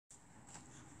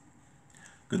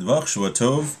Good Vach, Shua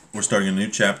Tov. We're starting a new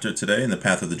chapter today in the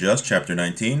Path of the Just, chapter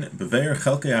 19, Beveir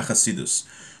Chelkei Chasidus.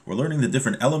 We're learning the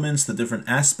different elements, the different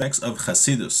aspects of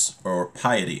Chasidus, or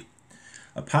piety.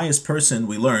 A pious person,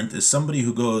 we learned, is somebody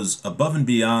who goes above and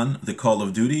beyond the call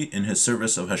of duty in his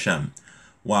service of Hashem.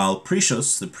 While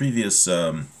Precious, the previous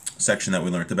section that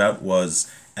we learned about,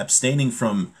 was abstaining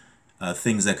from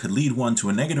things that could lead one to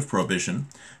a negative prohibition,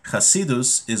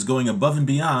 Chasidus is going above and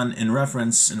beyond in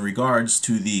regards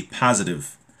to the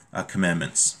positive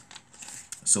commandments.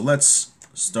 So let's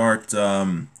start.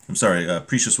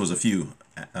 Precious was a few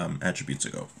attributes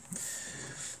ago.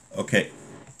 Okay.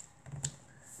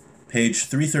 Page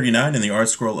 339 in the Art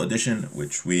Scroll edition,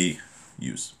 which we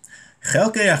use.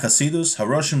 Chelkei Chasidus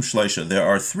Haroshim Shleisha. There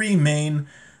are three main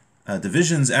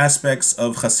divisions, aspects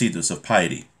of Chasidus, of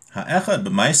piety. Ha'echad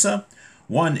b'maisa,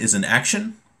 one is in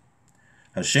action.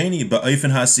 Hasheni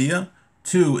ba'ofen ha'asiyah,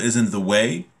 two is in the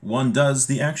way one does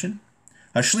the action.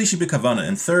 Hashlishi b'kavana,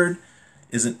 and third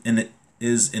is in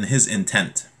his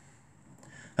intent.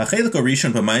 Hachelik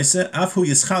orishon b'maisa afhu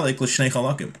yischalek l'shnei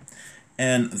chalakim,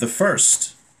 and the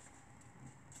first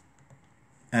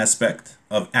aspect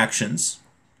of actions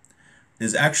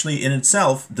is actually in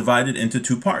itself divided into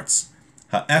two parts.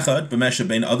 Ha'echad b'mesha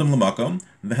ben adam l'makom,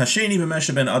 v'hasheni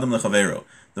b'mesha ben adam l'chavero.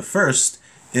 The first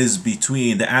is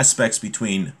between the aspects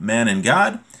between man and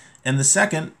God, and the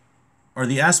second are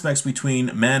the aspects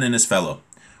between man and his fellow.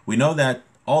 We know that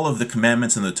all of the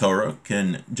commandments in the Torah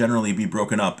can generally be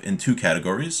broken up in two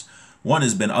categories. One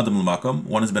is ben adam l'makom,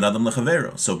 one is ben adam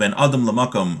l'chavero. So ben adam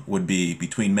l'makom would be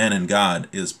between man and God,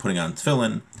 is putting on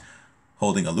tefillin,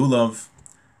 holding a lulav,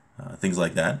 things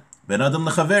like that. Ben adam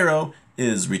l'chavero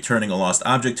is returning a lost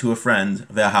object to a friend,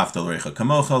 ve'ahavta l'recha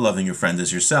kamocha, loving your friend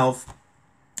as yourself,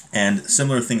 and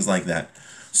similar things like that.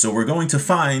 So we're going to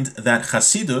find that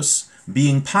Chasidus,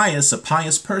 being pious, a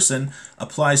pious person,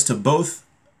 applies to both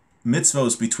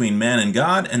mitzvos between man and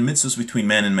God and mitzvos between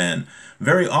man and man.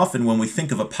 Very often when we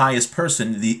think of a pious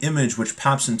person, the image which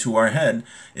pops into our head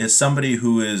is somebody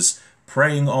who is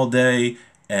praying all day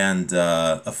and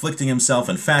afflicting himself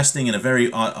and fasting, in a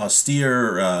very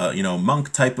austere,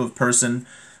 monk type of person,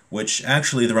 which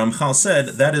actually the Ramchal said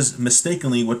that is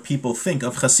mistakenly what people think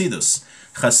of Chasidus.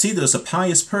 Chasidus, a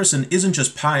pious person, isn't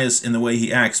just pious in the way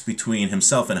he acts between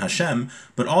himself and Hashem,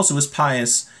 but also is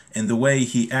pious in the way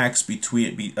he acts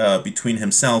between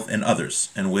himself and others,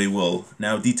 and we will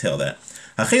now detail that.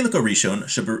 Hachelik Rishon,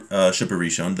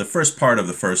 Shabarishon, the first part of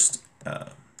the first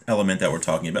element that we're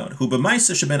talking about, Hu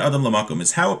b'maisa sheben adam lamakom,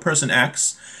 is how a person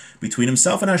acts between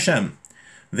himself and Hashem.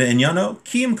 Ve'enyano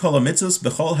kiyum kol hamitzvos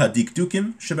b'chol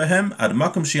hadikdukim shebehem ad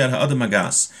makom shiad ha'adam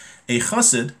hagas. A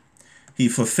chassid, he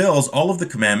fulfills all of the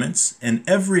commandments and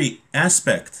every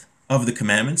aspect of the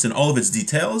commandments and all of its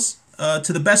details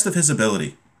to the best of his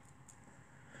ability.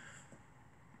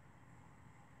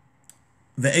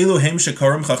 And this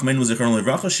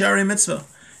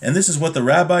is what the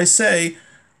rabbis say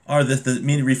are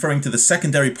referring to the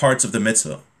secondary parts of the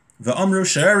mitzvah. The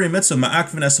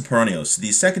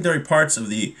secondary parts of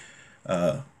the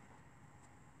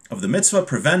mitzvah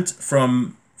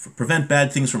prevent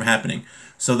bad things from happening.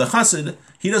 So the chassid,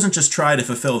 he doesn't just try to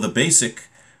fulfill the basic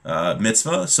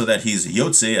mitzvah so that he's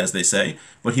yotze, as they say,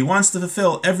 but he wants to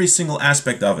fulfill every single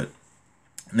aspect of it.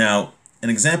 Now,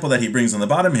 an example that he brings on the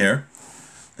bottom here,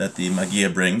 that the Magia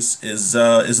brings, is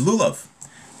lulav.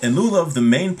 In lulav, the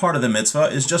main part of the mitzvah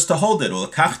is just to hold it. You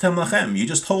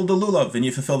just hold the lulav and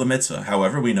you fulfill the mitzvah.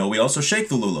 However, we know we also shake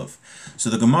the lulav. So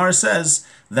the Gemara says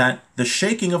that the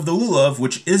shaking of the lulav,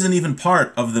 which isn't even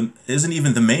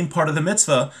the main part of the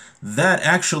mitzvah, that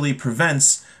actually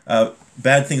prevents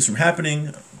bad things from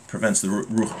happening, prevents the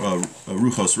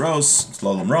ruchos ros,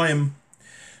 slalom roim.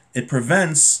 It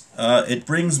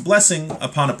brings blessing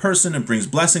upon a person, it brings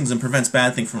blessings and prevents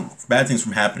bad things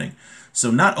from happening. So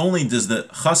not only does the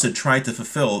chassid try to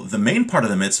fulfill the main part of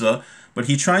the mitzvah, but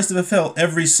he tries to fulfill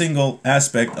every single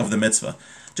aspect of the mitzvah.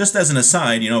 Just as an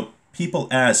aside, people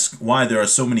ask why there are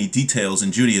so many details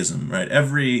in Judaism, right?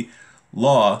 Every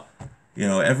law,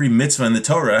 every mitzvah in the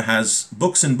Torah has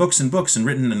books and books and books and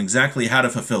written on exactly how to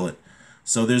fulfill it.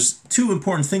 So there's two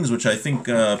important things which I think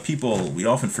we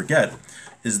often forget,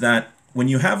 is that when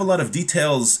you have a lot of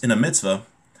details in a mitzvah,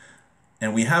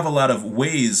 and we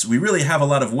really have a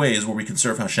lot of ways where we can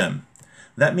serve Hashem.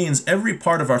 That means every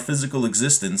part of our physical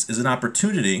existence is an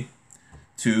opportunity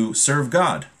to serve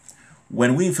God.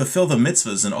 When we fulfill the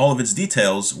mitzvahs and all of its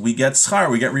details, we get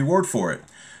schar, we get reward for it.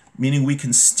 Meaning we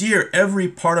can steer every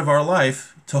part of our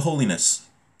life to holiness.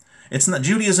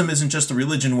 Judaism isn't just a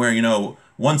religion where,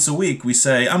 once a week we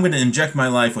say, I'm going to inject my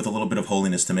life with a little bit of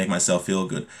holiness to make myself feel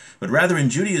good. But rather in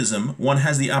Judaism, one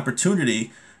has the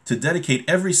opportunity to dedicate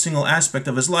every single aspect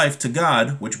of his life to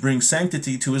God, which brings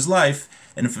sanctity to his life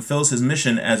and fulfills his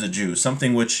mission as a Jew.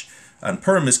 Something which on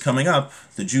Purim is coming up.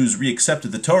 The Jews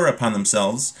reaccepted the Torah upon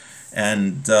themselves,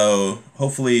 and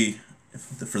hopefully,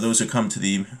 for those who come to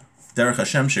the Derech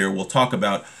Hashem shir, we'll talk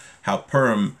about how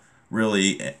Purim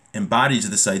really embodies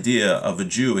this idea of a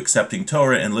Jew accepting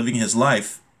Torah and living his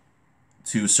life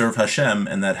to serve Hashem,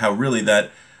 and that how really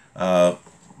that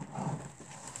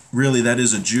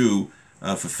is a Jew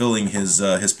fulfilling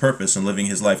his purpose and living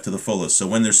his life to the fullest. So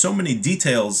when there's so many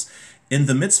details in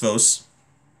the mitzvos,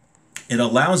 it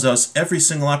allows us every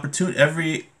single opportunity,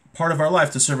 every part of our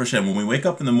life to serve Hashem. When we wake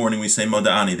up in the morning, we say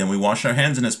Moda'ani, then we wash our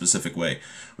hands in a specific way.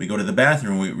 We go to the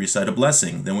bathroom, we recite a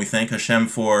blessing, then we thank Hashem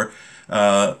for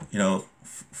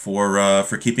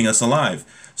keeping us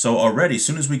alive. So already, as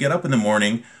soon as we get up in the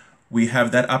morning, we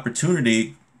have that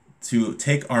opportunity to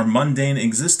take our mundane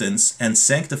existence and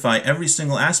sanctify every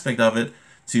single aspect of it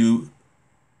to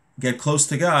get close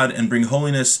to God and bring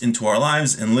holiness into our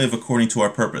lives and live according to our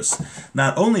purpose.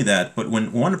 Not only that, but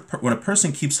when a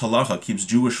person keeps halacha, keeps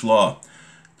Jewish law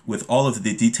with all of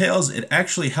the details, it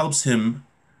actually helps him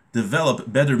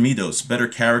develop better midos, better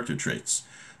character traits.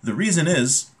 The reason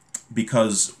is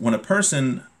because when a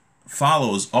person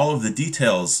follows all of the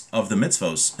details of the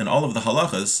mitzvos and all of the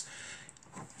halachas,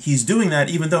 he's doing that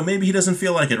even though maybe he doesn't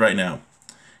feel like it right now.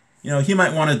 He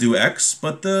might want to do X,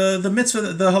 but the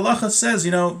mitzvah, the halacha says,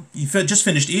 he just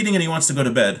finished eating and he wants to go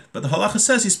to bed. But the halacha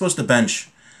says he's supposed to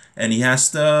bench, and he has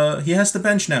to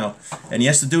bench now, and he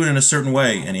has to do it in a certain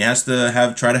way, and he has to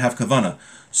try to have kavanah.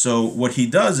 So what he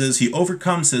does is he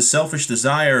overcomes his selfish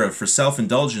desire for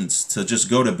self-indulgence to just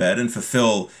go to bed and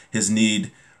fulfill his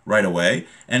need right away,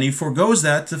 and he forgoes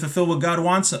that to fulfill what God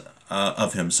wants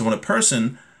of him. So when a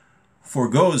person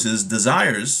forgoes his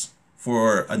desires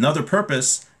for another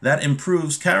purpose, that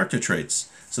improves character traits.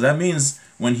 So that means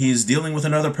when he's dealing with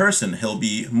another person, he'll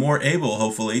be more able,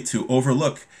 hopefully, to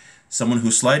overlook someone who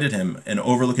slighted him and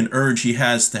overlook an urge he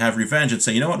has to have revenge and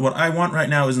say, you know what I want right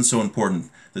now isn't so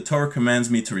important. The Torah commands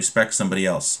me to respect somebody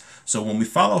else. So when we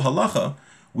follow halacha,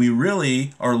 we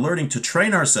really are learning to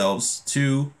train ourselves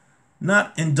to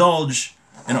not indulge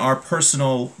in our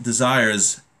personal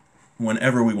desires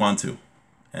whenever we want to,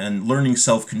 and learning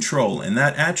self-control. And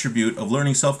that attribute of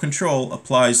learning self-control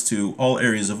applies to all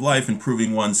areas of life,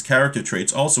 improving one's character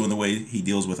traits, also in the way he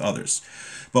deals with others.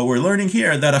 But we're learning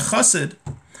here that a chassid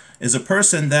is a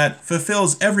person that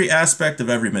fulfills every aspect of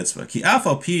every mitzvah. Ki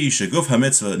afal pi sheguf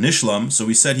ha-mitzvah nishlam, so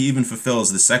we said he even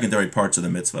fulfills the secondary parts of the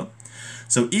mitzvah.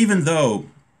 So even though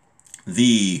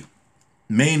the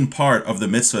main part of the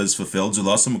mitzvah is fulfilled, and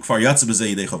you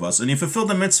fulfill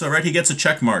the mitzvah, right, he gets a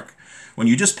check mark. When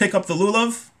you just pick up the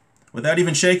lulav, without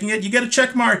even shaking it, you get a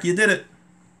check mark. You did it.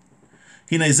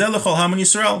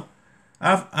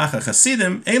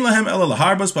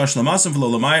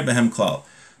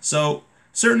 So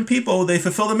certain people, they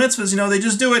fulfill the mitzvahs. They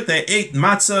just do it. They ate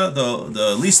matzah,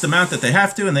 the least amount that they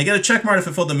have to, and they get a check mark to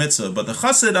fulfill the mitzvah. But the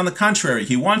chassid, on the contrary,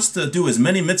 he wants to do as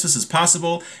many mitzvahs as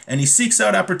possible, and he seeks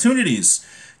out opportunities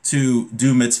to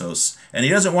do mitzvahs. And he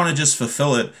doesn't want to just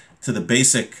fulfill it to the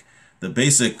basic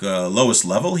lowest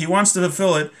level. He wants to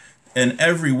fulfill it in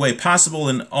every way possible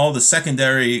in all the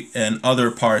secondary and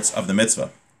other parts of the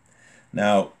mitzvah.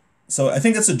 Now, so I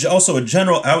think that's also a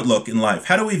general outlook in life.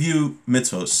 How do we view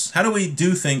mitzvos? How do we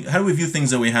view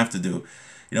things that we have to do?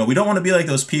 We don't want to be like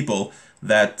those people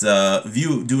that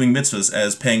view doing mitzvahs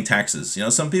as paying taxes.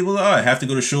 Some people, I have to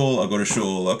go to shul, I'll go to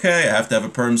shul. Okay, I have to have a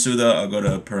Purim Suda, I'll go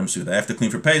to Purim Suda. I have to clean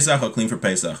for Pesach, I'll clean for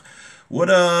Pesach. What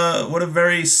a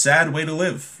very sad way to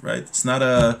live, right? It's not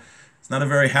a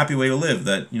very happy way to live.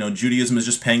 That Judaism is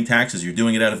just paying taxes. You're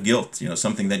doing it out of guilt.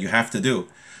 Something that you have to do.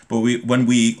 But when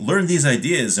we learn these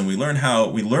ideas and we learn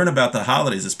about the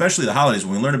holidays, especially the holidays,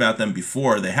 when we learn about them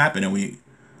before they happen, and we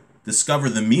discover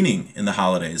the meaning in the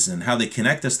holidays and how they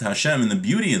connect us to Hashem and the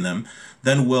beauty in them,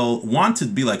 then we'll want to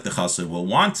be like the chassid. We'll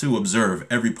want to observe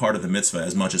every part of the mitzvah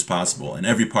as much as possible and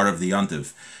every part of the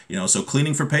yontiv. So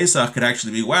cleaning for Pesach could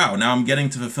actually be, wow, now I'm getting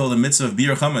to fulfill the mitzvah of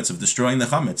bir chametz, of destroying the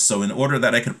chametz. So in order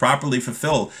that I could properly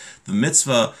fulfill the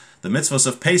mitzvahs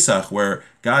of Pesach, where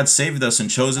God saved us and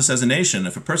chose us as a nation,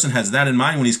 if a person has that in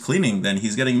mind when he's cleaning, then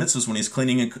he's getting mitzvahs when he's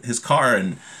cleaning his car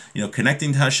and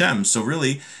connecting to Hashem. So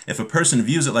really, if a person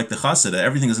views it like the chassid,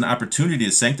 everything is an opportunity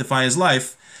to sanctify his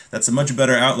life, that's a much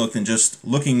better outlook than just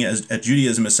looking at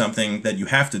Judaism as something that you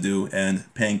have to do and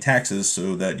paying taxes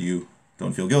so that you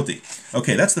don't feel guilty.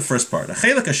 Okay, that's the first part. The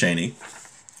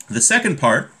second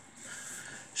part,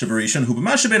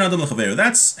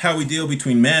 that's how we deal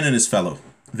between man and his fellow.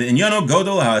 And that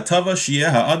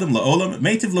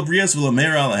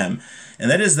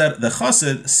is that the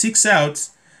chassid seeks out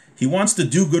he wants to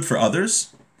do good for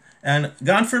others, and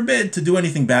God forbid to do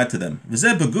anything bad to them.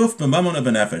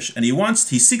 And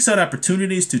he seeks out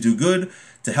opportunities to do good,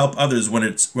 to help others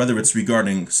whether it's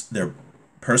regarding their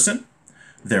person,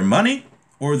 their money,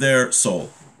 or their soul.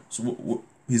 So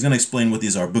he's going to explain what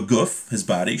these are. Beguf, his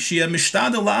body. Shia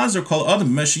mishtad elazar kol adam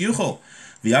meshiyuchol.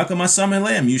 V'yakom asam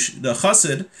eleim. The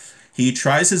chassid, he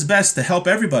tries his best to help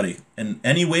everybody in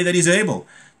any way that he's able,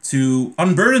 to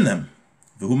unburden them.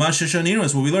 V'hu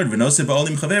is what we learned. V'noseh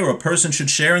ba'olim chaveru. A person should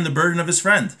share in the burden of his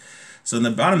friend. So in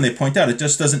the bottom they point out, it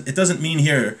doesn't mean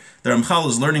here, the Ramchal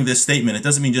is learning this statement, it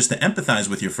doesn't mean just to empathize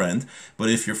with your friend, but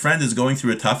if your friend is going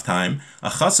through a tough time, a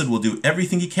chassid will do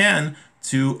everything he can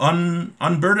to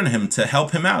unburden him, to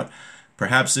help him out.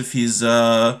 Perhaps if he's,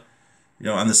 on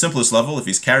the simplest level, if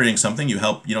he's carrying something, you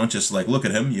don't just like look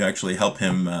at him, you actually help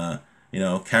him,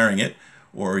 carrying it,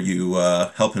 or you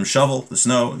help him shovel the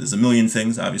snow. There's a million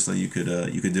things, obviously, you could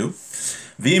do.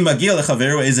 V'im magia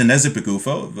lechaveru is a nezik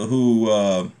begufo,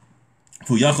 v'hu,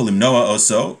 or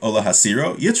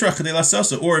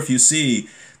if you see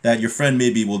that your friend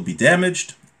maybe will be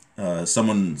damaged,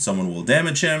 someone will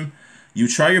damage him, you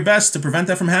try your best to prevent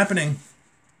that from happening.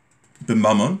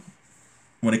 B'mamon,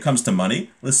 when it comes to money,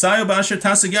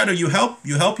 you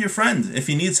help your friend if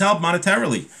he needs help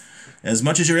monetarily, as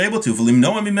much as you're able to.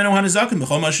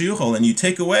 And you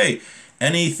take away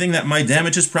anything that might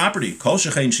damage his property. And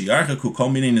especially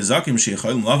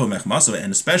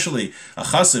a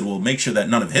chassid will make sure that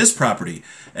none of his property,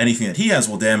 anything that he has,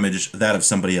 will damage that of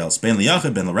somebody else. Ben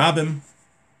liyachid, ben l'rabim,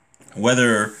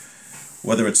 whether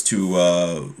it's to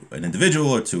an individual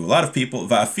or to a lot of people.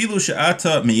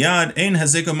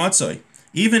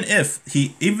 Even if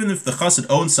the chassid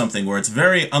owns something where it's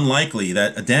very unlikely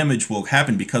that a damage will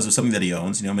happen because of something that he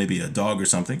owns, maybe a dog or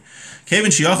something,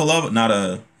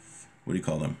 not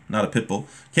a pit bull.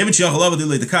 Since the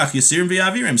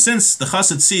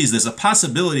chassid sees there's a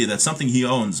possibility that something he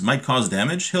owns might cause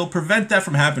damage, he'll prevent that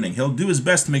from happening. He'll do his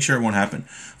best to make sure it won't happen.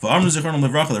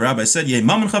 The rabbi said,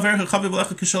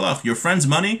 your friend's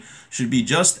money should be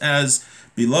just as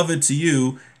beloved to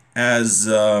you as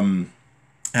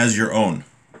your own.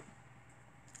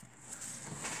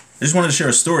 I just wanted to share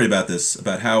a story about this,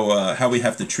 about how we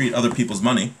have to treat other people's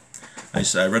money. I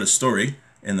read a story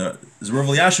in the Rav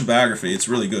Elyashiv biography. It's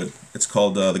really good. It's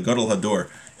called The Gadol Hador.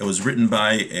 It was written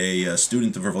by a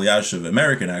student of Rav Elyashiv,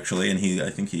 American actually, and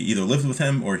I think he either lived with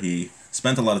him or he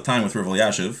spent a lot of time with Rav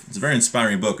Elyashiv. It's a very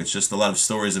inspiring book. It's just a lot of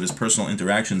stories of his personal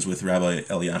interactions with Rabbi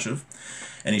Elyashiv.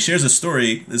 And he shares a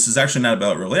story. This is actually not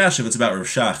about Rav Elyashiv, it's about Rav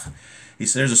Shach. He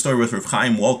shares a story with Rav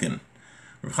Chaim Wolkin.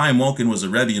 Rav Chaim Wolkin was a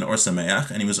Rebbe in Or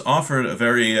Sameach, and he was offered a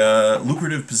very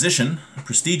lucrative position, a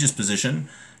prestigious position,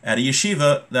 at a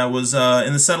yeshiva that was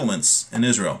in the settlements in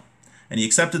Israel. And he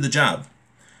accepted the job.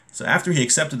 So after he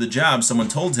accepted the job, someone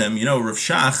told him, Rav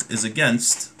Shach is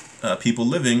against people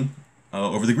living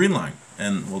over the Green Line.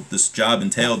 And this job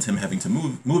entailed him having to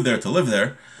move there to live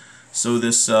there. So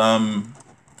this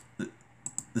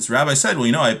rabbi said,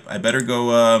 I better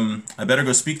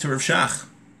go speak to Rav Shach.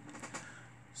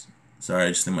 Sorry, I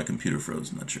just think my computer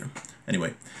froze. I'm not sure.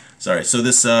 Anyway, sorry. So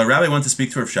this rabbi went to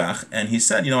speak to Rav Shach, and he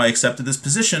said, I accepted this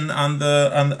position on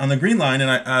the Green Line,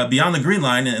 and I beyond the Green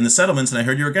Line in the settlements, and I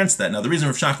heard you're against that. Now, the reason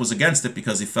Rav Shach was against it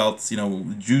because he felt,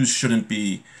 Jews shouldn't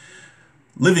be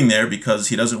living there because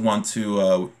he didn't want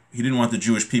the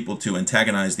Jewish people to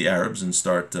antagonize the Arabs and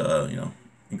start,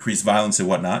 increase violence and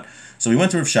whatnot. So he went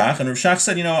to Rav Shach, and Rav Shach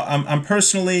said, I'm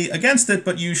personally against it,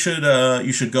 but you should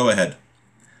go ahead.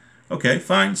 Okay,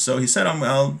 fine. So he said,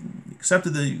 I'll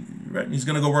accepted he's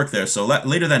going to go work there. So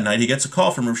later that night, he gets a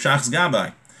call from Rav Shach's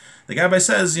Gabbai. The Gabbai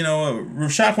says,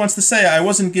 Rav Shach wants to say, I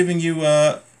wasn't giving you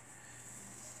a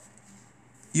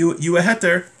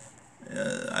heter.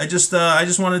 I just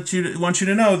want you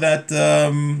to know that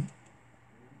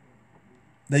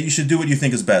that you should do what you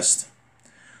think is best.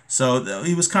 So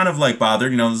he was kind of like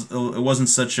bothered, it wasn't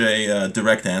such a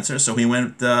direct answer. So he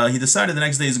decided the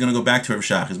next day he's going to go back to Rav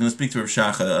Shach. He's going to speak to Rav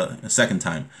Shach a second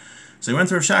time. So he went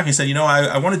to Rav Shach and he said,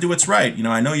 I want to do what's right.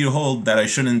 I know you hold that I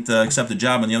shouldn't accept a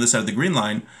job on the other side of the Green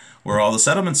Line where all the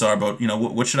settlements are, but,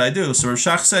 what should I do? So Rav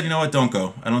Shach said, don't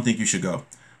go. I don't think you should go.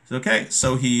 So, okay.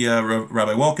 So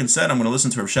Rabbi Wolkin said, I'm going to listen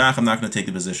to Rav Shach. I'm not going to take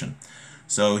the position.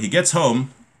 So he gets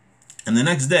home, and the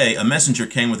next day a messenger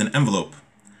came with an envelope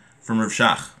from Rav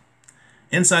Shach.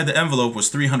 Inside the envelope was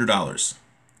 $300.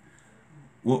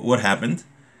 What happened?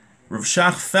 Rav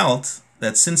Shach felt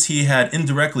that since he had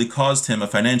indirectly caused him a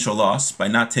financial loss by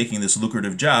not taking this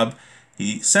lucrative job,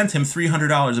 he sent him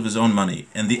 $300 of his own money.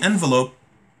 And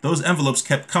those envelopes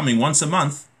kept coming once a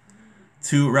month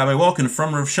to Rabbi Wolkin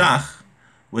from Rav Shach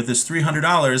with this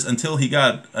 $300 until he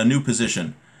got a new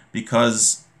position.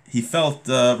 because he felt,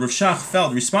 Rav Shach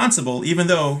felt responsible, even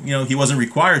though, he wasn't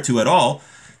required to at all,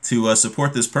 to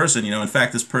support this person. In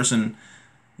fact, this person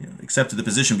accepted the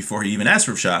position before he even asked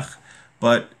Rav Shach.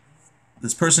 But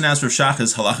this person asked Rav Shach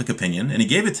his halachic opinion, and he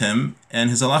gave it to him, and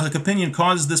his halachic opinion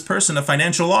caused this person a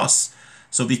financial loss.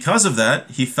 So because of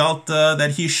that, he felt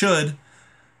that he should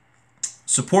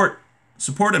support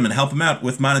him and help him out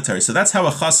with monetary. So that's how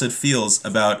a chassid feels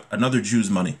about another Jew's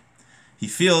money. He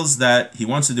feels that he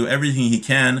wants to do everything he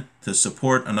can to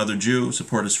support another Jew,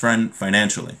 support his friend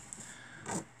financially.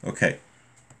 Okay,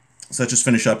 so let's just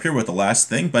finish up here with the last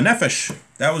thing. Banefesh.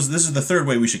 This is the third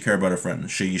way we should care about our friend.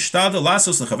 You should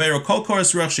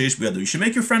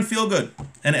make your friend feel good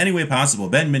in any way possible.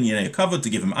 Ben to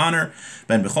give him honor.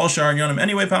 Ben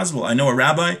any way possible. I know a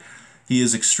rabbi. He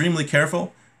is extremely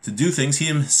careful to do things. He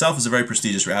himself is a very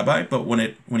prestigious rabbi, but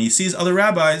when he sees other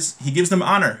rabbis, he gives them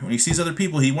honor. When he sees other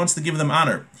people, he wants to give them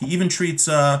honor. He even treats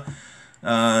young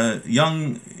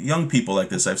people like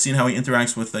this. I've seen how he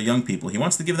interacts with young people. He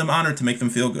wants to give them honor to make them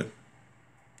feel good.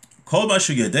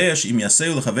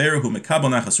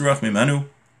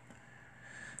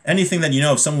 Anything that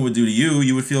if someone would do to you,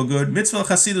 you would feel good. Mitzvah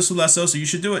Chasidus ulaso, so you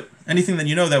should do it. Anything that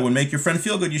that would make your friend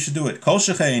feel good, you should do it. Kol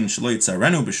shechein shelo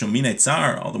yitzarenu b'shum minei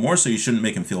tzar. All the more so, you shouldn't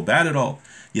make him feel bad at all.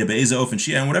 Yebe'eza ofen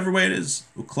shia, and whatever way it is.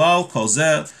 Uklal kol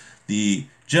zeh. The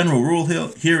general rule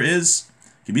here is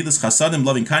Kibilas chasadim,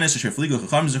 loving kindness, asher fligu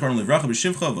chacham zichron livracha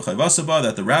b'shivcha v'chayvasaba,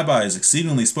 that the rabbis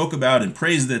exceedingly spoke about and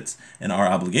praised it, and our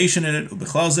obligation in it.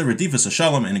 Ubechlal zeh redifas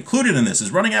hashalom, and included in this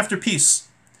is running after peace.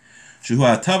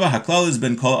 That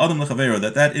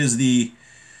is the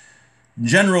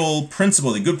general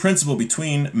principle, the good principle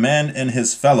between man and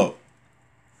his fellow,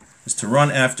 is to run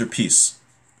after peace.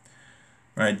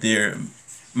 Right there,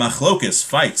 machlokes,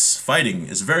 fighting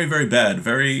is very, very bad.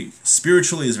 Very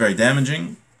spiritually is very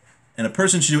damaging, and a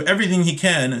person should do everything he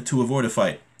can to avoid a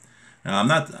fight. Now, I'm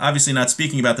obviously not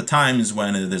speaking about the times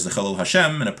when there's a Chalul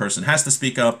Hashem and a person has to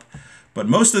speak up, but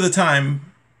most of the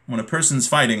time when a person's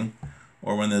fighting,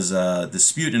 or when there's a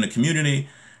dispute in a community,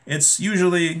 it's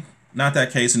usually not that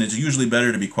case, and it's usually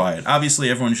better to be quiet. Obviously,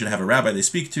 everyone should have a rabbi they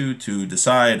speak to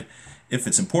decide if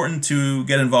it's important to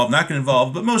get involved, not get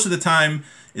involved, but most of the time,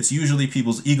 it's usually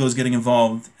people's egos getting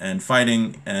involved and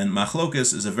fighting, and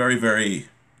machlokas is a very, very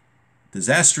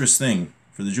disastrous thing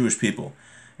for the Jewish people,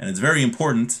 and it's very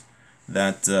important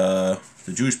that the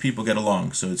Jewish people get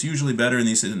along. So it's usually better in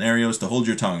these scenarios to hold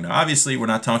your tongue. Now, obviously, we're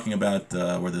not talking about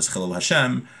where there's Chilul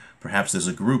Hashem. Perhaps there's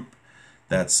a group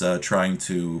that's trying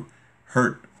to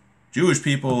hurt Jewish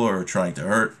people or trying to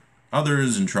hurt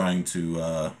others and trying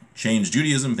to change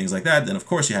Judaism, things like that, then of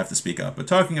course you have to speak up. But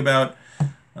talking about,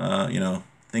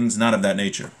 things not of that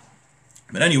nature.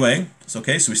 But anyway, it's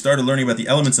okay. So we started learning about the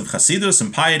elements of Chasidus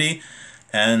and piety,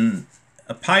 and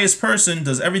a pious person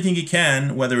does everything he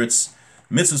can, whether it's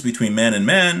mitzvahs between man and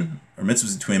man or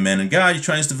mitzvahs between man and God. He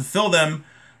tries to fulfill them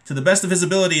to the best of his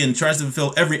ability and tries to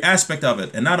fulfill every aspect of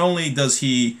it. And not only is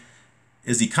he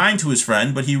kind to his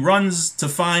friend, but he runs to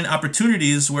find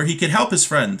opportunities where he could help his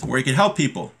friend, where he could help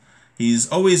people. He's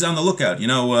always on the lookout.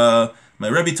 My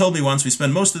Rebbe told me once, we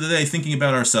spend most of the day thinking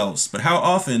about ourselves, but how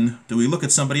often do we look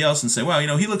at somebody else and say, wow,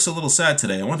 he looks a little sad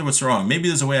today. I wonder what's wrong. Maybe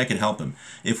there's a way I could help him.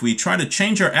 If we try to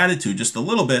change our attitude just a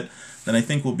little bit, then I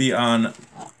think we'll be on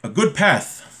a good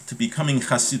path to becoming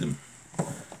Chasidim.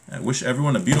 I wish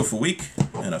everyone a beautiful week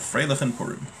and a Freilichen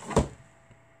Purim.